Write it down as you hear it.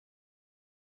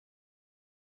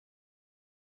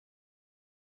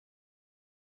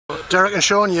Derek and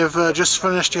Shaun, you've just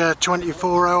finished your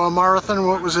 24-hour marathon.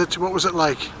 What was it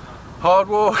like? Hard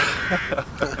work.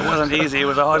 It wasn't easzy. It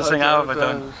was the hardest thing I've ever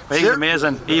done. But he's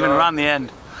amazing. He even ran the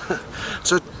end.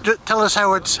 So tell us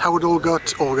how it all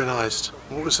got organised.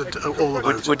 What was it all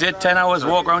about? We did 10 hours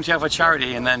walk around here for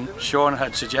charity, and then Shaun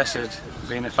had suggested,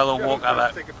 being a fellow walker,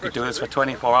 that we do this for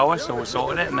 24 hours, so we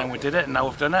sorted it and then we did it, and now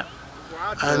we've done it.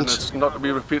 And it's not to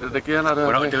be repeated again, I don't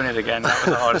We're think. not doing it again. That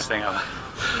was the hardest thing ever.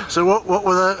 So what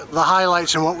were the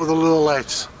highlights and what were the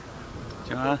lowlights? Do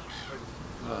you know?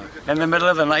 In the middle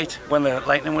of the night, when the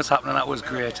lightning was happening, that was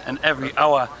great. And every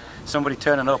hour, somebody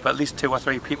turning up, at least 2 or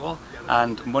 3 people,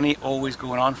 and money always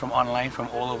going on from online, from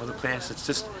all over the place. It's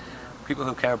just people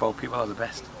who care about people are the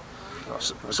best.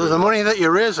 So the money that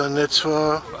you're raising, it's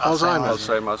for Alzheimer's?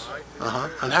 Alzheimer's.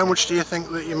 And how much do you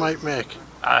think that you might make?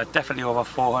 Definitely over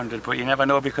 400, but you never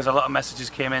know, because a lot of messages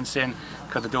came in saying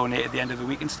could they donate at the end of the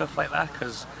week and stuff like that,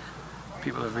 because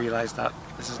people have realised that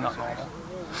this is not normal.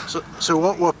 So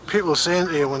what were people saying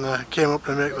to you when they came up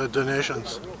to make the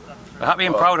donations? They're happy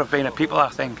and proud of being a people, I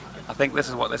think. I think this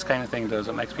is what this kind of thing does.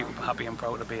 It makes people happy and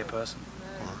proud to be a person.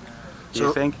 Do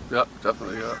you think? Yeah,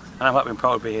 definitely, yeah. And I'm happy and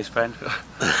proud to be his friend.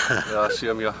 Yeah, I see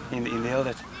him, yeah. He nailed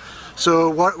it. So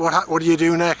what do you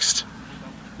do next?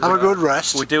 Have a good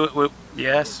rest. We do it.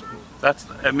 Yes, that's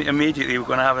immediately we're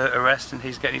going to have a rest, and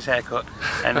he's getting his hair cut,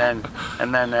 and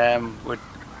then we'll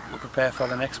prepare for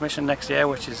the next mission next year,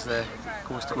 which is the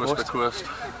coast to coast.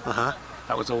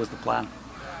 That was always the plan.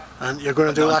 And you're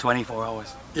going to do that 24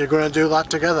 hours. You're going to do that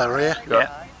together, are you?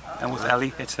 Yeah. And with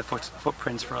Ellie, it's the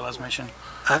footprints for Ella's mission.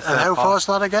 And how far is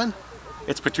that again?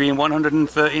 It's between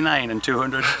 139 and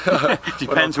 200.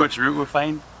 Depends which route we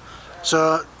find.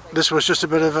 So this was just a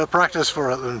bit of a practice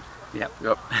for it then? Yep.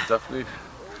 Yep, definitely.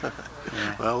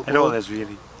 Yeah. Well, it all is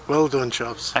really. Well done,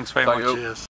 chaps. Thanks very much.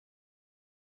 Cheers.